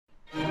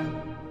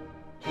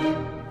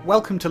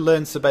Welcome to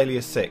Learn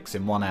Sibelius 6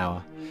 in 1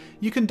 hour.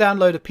 You can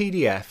download a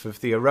PDF of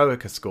the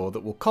Eroica score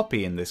that will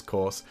copy in this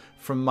course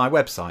from my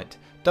website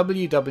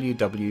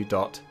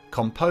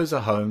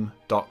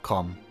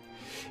www.composerhome.com.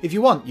 If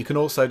you want, you can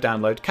also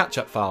download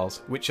catch-up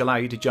files which allow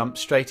you to jump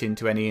straight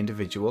into any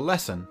individual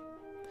lesson.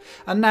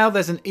 And now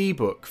there's an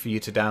ebook for you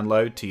to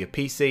download to your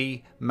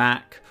PC,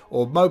 Mac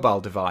or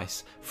mobile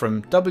device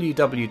from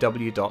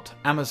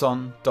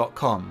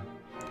www.amazon.com.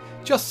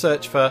 Just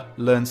search for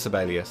Learn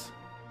Sibelius.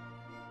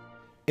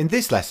 In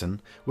this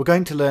lesson, we're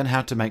going to learn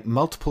how to make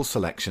multiple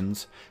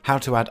selections, how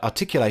to add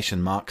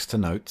articulation marks to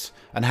notes,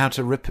 and how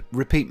to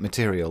repeat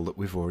material that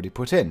we've already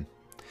put in.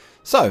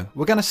 So,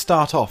 we're going to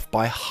start off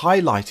by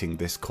highlighting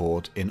this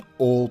chord in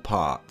all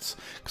parts,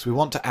 because we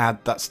want to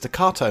add that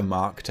staccato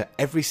mark to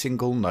every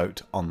single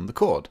note on the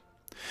chord.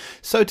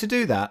 So to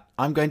do that,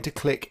 I'm going to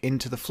click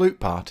into the flute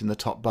part in the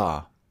top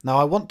bar. Now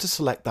I want to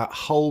select that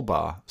whole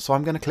bar, so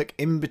I'm going to click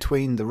in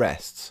between the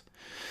rests.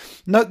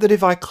 Note that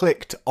if I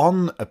clicked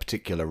on a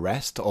particular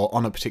rest or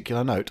on a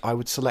particular note, I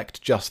would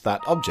select just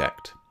that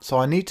object. So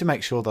I need to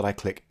make sure that I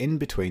click in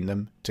between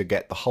them to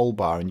get the whole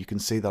bar, and you can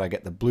see that I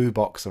get the blue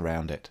box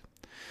around it.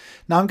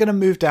 Now I'm going to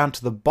move down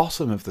to the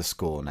bottom of the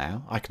score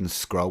now. I can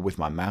scroll with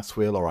my mouse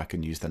wheel, or I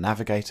can use the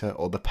navigator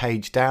or the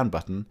page down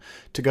button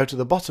to go to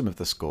the bottom of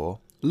the score.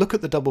 Look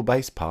at the double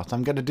bass part.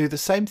 I'm going to do the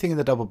same thing in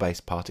the double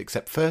bass part,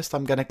 except first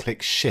I'm going to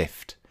click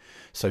shift.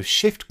 So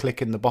shift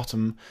click in the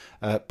bottom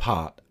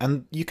part,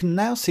 and you can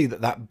now see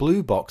that that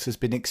blue box has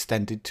been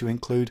extended to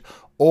include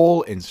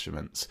all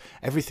instruments,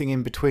 everything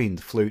in between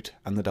the flute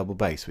and the double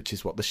bass, which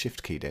is what the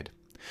shift key did.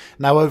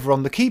 Now over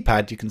on the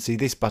keypad you can see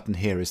this button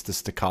here is the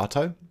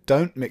staccato.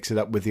 Don't mix it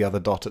up with the other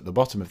dot at the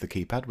bottom of the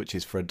keypad, which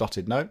is for a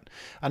dotted note.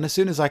 And as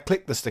soon as I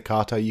click the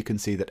staccato, you can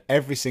see that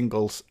every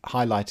single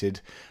highlighted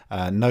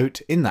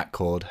note in that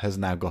chord has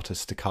now got a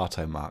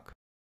staccato mark.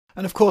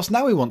 And of course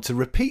now we want to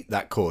repeat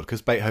that chord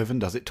because Beethoven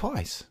does it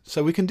twice.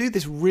 So we can do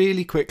this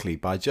really quickly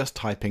by just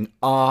typing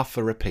R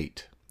for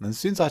repeat. And as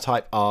soon as I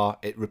type R,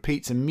 it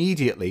repeats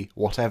immediately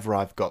whatever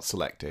I've got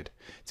selected.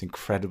 It's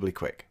incredibly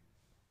quick.